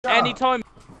anytime.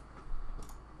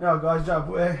 Yeah, guys,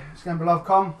 JoKa-Boii. It's going to be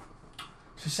love.com.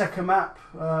 It's the second map.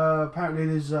 Apparently,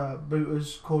 there's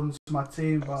booters according to my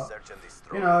team, but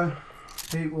you know,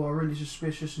 people are really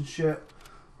suspicious and shit.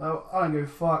 Well, I don't give a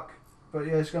fuck. But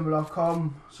yeah, it's going to be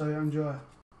love.com, so enjoy.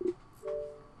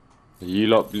 You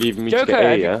lot leaving me JoKa, to get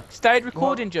A, yeah? stayed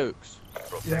recording jokes.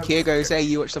 Yeah. Here goes A,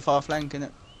 you watch the far flank,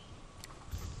 innit?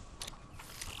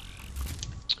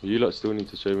 You lot still need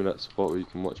to show me that spot where you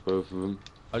can watch both of them.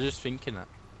 I was just thinking that.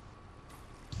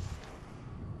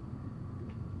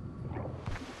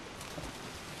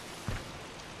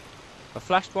 I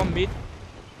flashed one mid.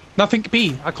 Nothing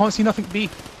B. I can't see nothing B.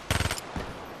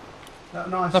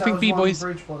 Nice. Nothing B, boys.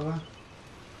 Bridge, by the way.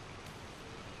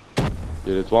 Yeah,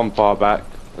 there's one far back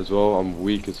as well. I'm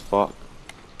weak as fuck.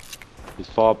 He's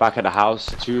far back at the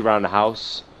house. 2 around the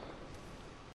house.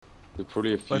 There's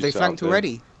probably a few. Well, they set flanked up there.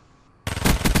 already.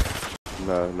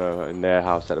 No, in their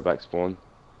house at the back spawn.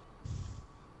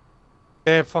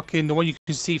 They're fucking the one you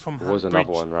can see from. There was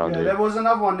another one round Yeah, here. there was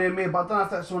another one near me, but I don't know if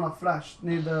that's the one I flashed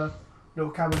near the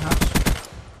little cabin house.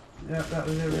 Yeah, that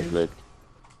was it. Really.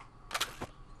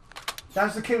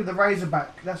 That's the kid with the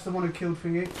razorback. That's the one who killed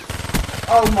Thingy.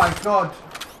 Oh my god.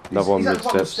 Another one he's at the bottom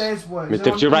of the mid-steps. stairs, boy.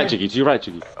 Mid-steps, to your right, Jiggy, to your right,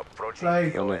 Jiggy.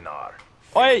 Play.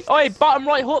 Oi, bottom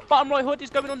right hood, he's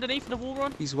going underneath the wall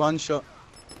run. He's one shot.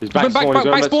 He's back Back spawn, he's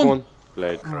going back spawn. spawn.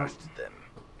 Blade.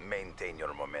 Maintain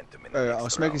your momentum in I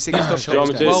was smoking cigarettes. Do you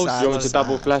want me to, Well, do you want me to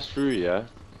double flash through, yeah?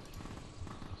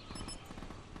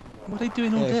 What are they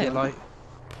doing all Yeah, day? sure. Like,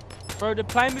 Bro, they're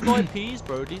playing with IPs,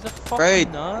 bro. These are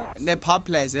fucking nuts. They're pub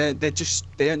players. They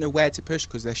don't know where to push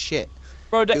because they're shit.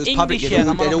 Bro, If they're it was English, public, yeah,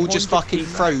 I'm they'd all on just 100 fucking ping.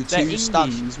 throw They're 2 English.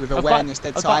 stuns with I've got- awareness, dead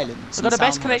I've got- silence. I've got the and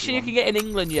best sound connection you everyone. can get in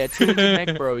England, yeah. 200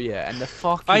 meg, bro, yeah. And the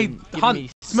fucking. I give hunt. me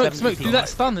Smoke, 70 do that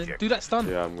stun. Do that stun.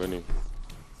 Yeah, I'm winning.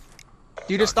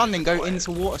 Do the stun and go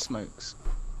into water smokes.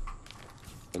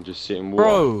 I'm just sitting water.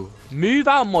 Bro, move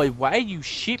out my way, you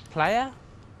shit player.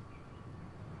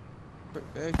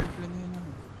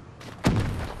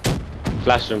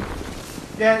 Flash him.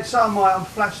 Yeah, so am I. I'm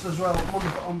flashed as well.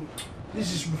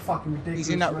 This is fucking ridiculous. He's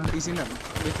in that. man. He's in that.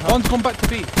 One's gone back to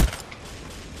B.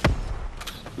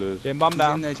 Blues. Yeah, mum He's in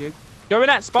down. there, Jig. Go in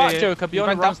that spot, Yeah, JoKa. Be he on the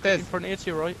ran rock downstairs. in front of you to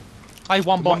your right. I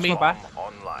one bomb Watch me. my back.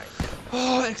 online.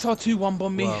 Oh, XR2 one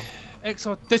bomb me. Wow.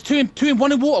 XR. There's two in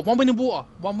one in water. One winning water.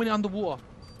 One winning underwater.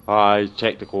 I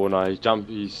checked the corner.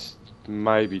 He's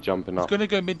maybe jumping He's up. gonna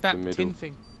go mid that the middle. tin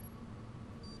thing.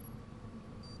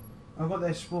 I've got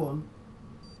their spawn.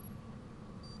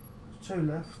 2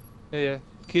 left. Yeah.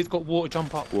 Kid's got water.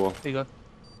 Jump up. Water. There you go.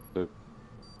 Good.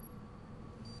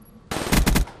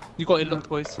 You got it locked,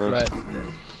 boys. Yeah. Right.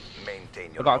 Maintain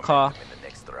I your got a car. momentum in the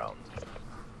next round.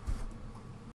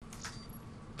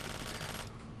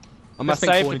 I'm gonna Let's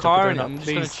think save for the it to car put and it I'm up, just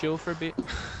gonna please. chill for a bit.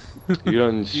 You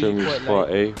don't show me quite spot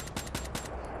A.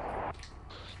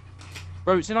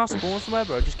 Bro, it's in our spawn somewhere,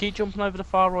 bro. Just keep jumping over the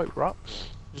far right rocks.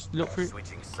 Just look through.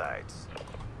 Switching sides.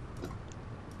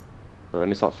 Bro,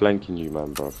 and it's like flanking you,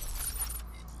 man, bro. I'm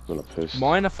gonna push.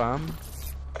 Minor fam.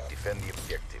 Defend the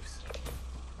objectives.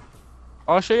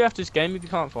 I'll show you after this game if you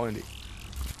can't find it.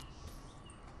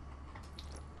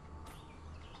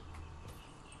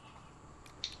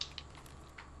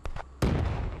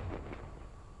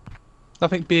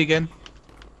 Nothing B again.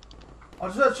 I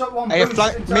just heard shot one Hey, boost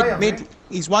flank, into A, I mid. think.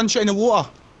 He's one shot in the water.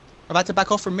 I've had to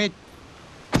back off from mid.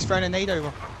 He's throwing a nade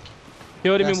over.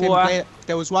 Killed him That's in him water. play-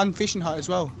 There was one fishing hut as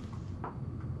well.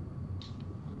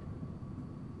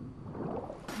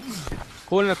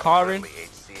 Calling a car in. Friendly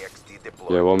HCXD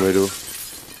deployed. Yeah, one middle.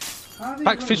 How did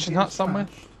Back he fishing get hut somewhere.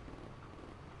 smashed?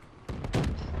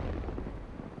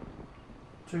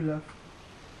 2 left.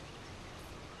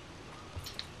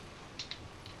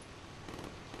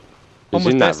 He's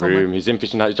Almost in there that somewhere. room. He's in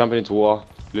fishing. He's jumping into water.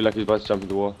 Look like he's about to jump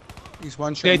into water. He's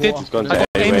one shot Yeah, in he did. water. He's gone I to got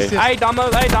A aim way. assist. Hey,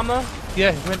 Damo, hey, Damo.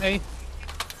 Yeah, he went A.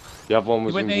 The other one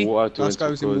was He went in A. water Last guy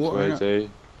was in towards water, towards A.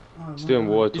 Oh, Still in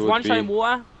no. water There's one towards shot in B.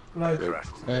 water.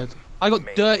 Low. I got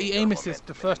dirty aim assist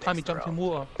the first time he jumped in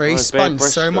water. But he Oh, it's bare spun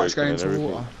so much breaststroke going and into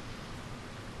everything. water.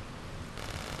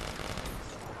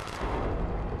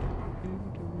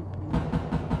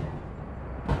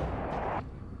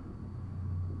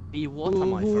 Be water,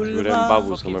 my friend. With them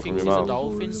bubbles Fucking coming from thinks your he's a mouth.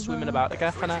 dolphin swimming about the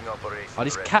gaff and that. Switching operation Oh,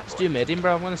 this red cat's point. doing mid in,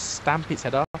 bro. I'm gonna stamp its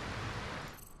head off.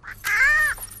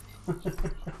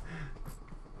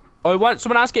 Oh, want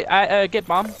someone else get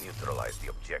bomb? Neutralize the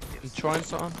objectives. I'm trying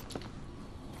something.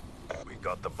 We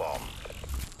got the bomb.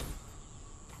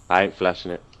 I ain't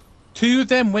flashing it. 2 of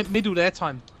them went middle their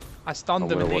time. I I'm stunned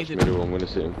them gonna and watch naded them. middle. I'm gonna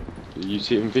sit him. You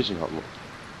sit him fishing hut.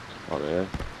 Oh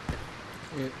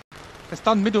yeah. They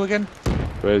stunned middle again.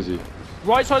 Where is he?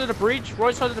 Right side of the bridge.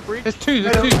 Right side of the bridge. There's two.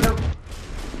 There's Middle, two. middle.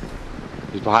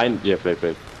 He's behind. Yeah,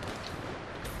 play.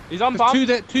 He's on There's bomb. two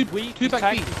there. Two Weak, back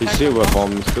tank, feet. He's tank still on on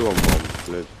bomb. bomb. Still on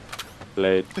bomb.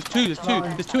 Blade. There's two.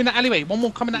 There's two in the alleyway. One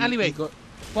more coming in the alleyway.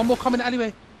 One more coming in the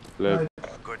alleyway. Blade.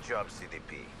 Good job,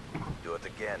 CDP. Do it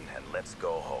again and let's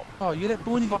go home. Oh, you let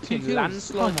Boone get 2 Fucking kills.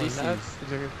 landslide Come on, this lads.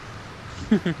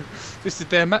 This is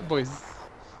their map, boys.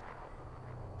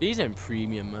 These ain't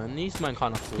premium, man. These man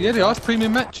kind of. Yeah, they are. It's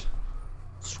premium match.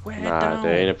 Swear Nah, down.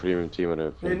 they ain't a premium team. I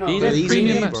don't They're think. not. These They're are Easy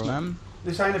premium, games, bro. man.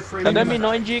 This ain't a That premium. don't mean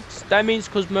 9 jigs. That means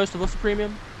because most of us are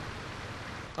premium.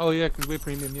 Oh yeah, because we're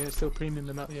premium. Yeah, it's still premium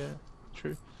than that. Yeah,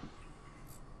 true.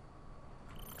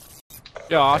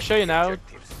 Yeah, I'll show you now.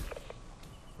 Objectives.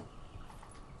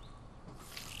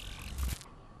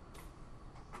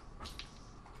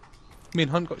 Me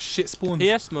and Hunt got shit spawns.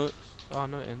 PS smokes. Oh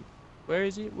no, it ain't. Where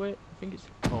is it? Wait, I think it's.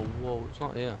 Oh whoa, it's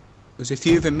not here. There's a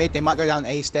few of them mid. They might go down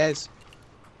A stairs.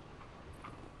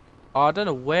 Oh, I don't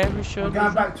know where we I'm should.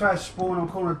 going back to our spawn. I'm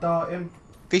calling a dart in.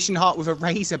 Fishing heart with a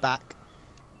razorback.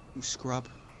 You scrub.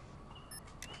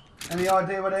 Any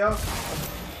idea where they are?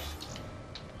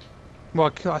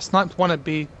 Well, I sniped one at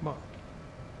B. But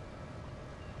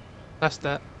that's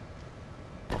that.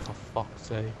 Oh, for fuck's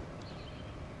sake.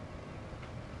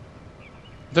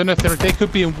 Don't know if they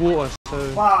could be in water. So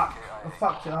Fuck! I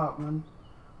fucked it up, man.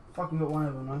 Fucking got one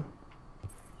of them, though.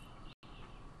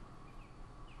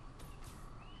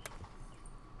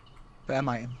 Better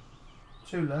mate.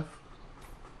 2 left.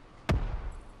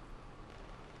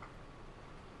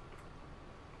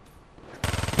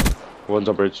 One's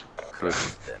on bridge. Blade.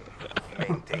 Then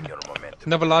maintain your momentum.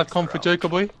 another live comp for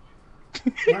JoKa-Boii.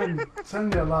 Man,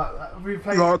 send me like we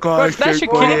played. Bro, that should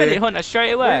kill him in Hunter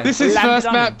straight away. This is Land first it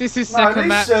on map. him. This is No, second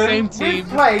map. listen, Same we team.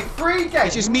 played 3 games.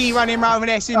 It's just me running around with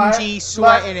an SMG, Like-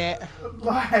 sweating it.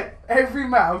 Like every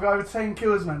map, I've got over 10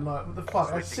 kills, man. Like what the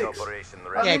fuck? That's Switching 6. operation Yeah,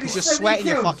 ready. Yeah, because you're 70 sweating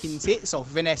your kills. fucking tits off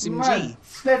with an SMG. Man,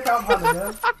 step up,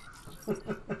 Hunter.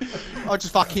 Yeah? I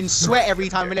just fucking sweat every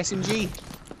time with an SMG.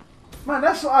 Man,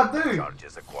 that's what I do.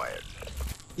 Charges acquired.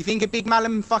 You think a big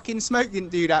Malum fucking smoke didn't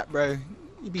do that, bro?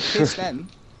 You'd be pissed then.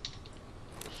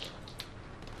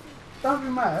 Don't be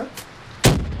mad.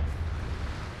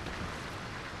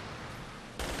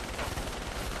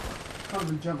 Can't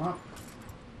even jump up.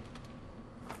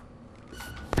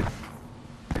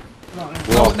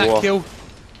 I want that Whoa. kill.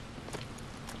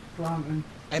 Planting.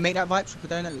 Hey, make that vibe triple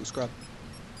down, that little scrub.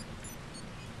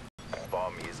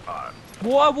 Bomb is armed.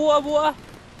 Water.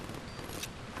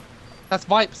 That's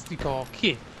Vipes, Nico.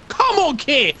 Kid. Come on,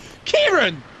 Kid.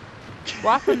 Kieran.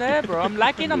 What happened there, bro? I'm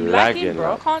lagging, Lagging, bro. I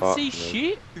like, can't fuck, see man.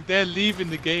 shit. They're leaving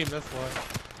the game. That's why.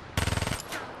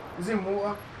 He's in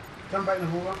water. Jump back in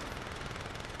the water.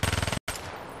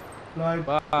 Load.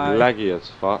 Bye. Laggy as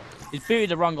fuck. He's booted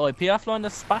the wrong IP. I flying the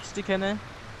spastic in there.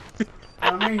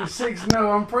 I mean 6-0.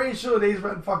 I'm pretty sure these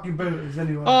weren't fucking booters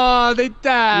anyway. Oh, they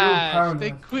dashed. paranoid.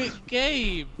 They quit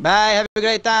game. Bye, have a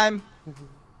great time.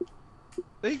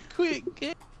 They quit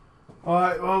game.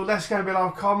 Alright, well, that's going to be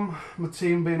our com. My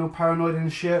team being all paranoid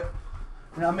and shit.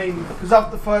 You know what I mean? Because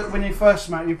after when you first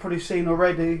met, you've probably seen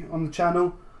already on the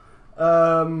channel.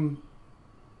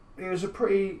 It was a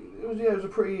pretty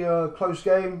close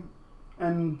game.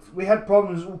 And we had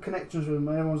problems with all connections with them.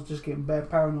 Everyone's just getting bare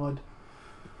paranoid.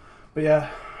 But yeah,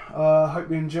 hope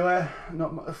you enjoy.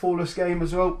 Not a flawless game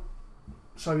as well.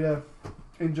 So yeah,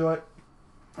 enjoy it.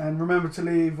 And remember to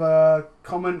leave a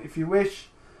comment if you wish.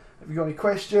 If you got any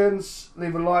questions,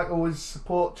 leave a like. Always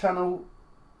support channel.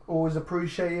 Always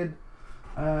appreciated.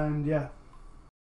 And yeah.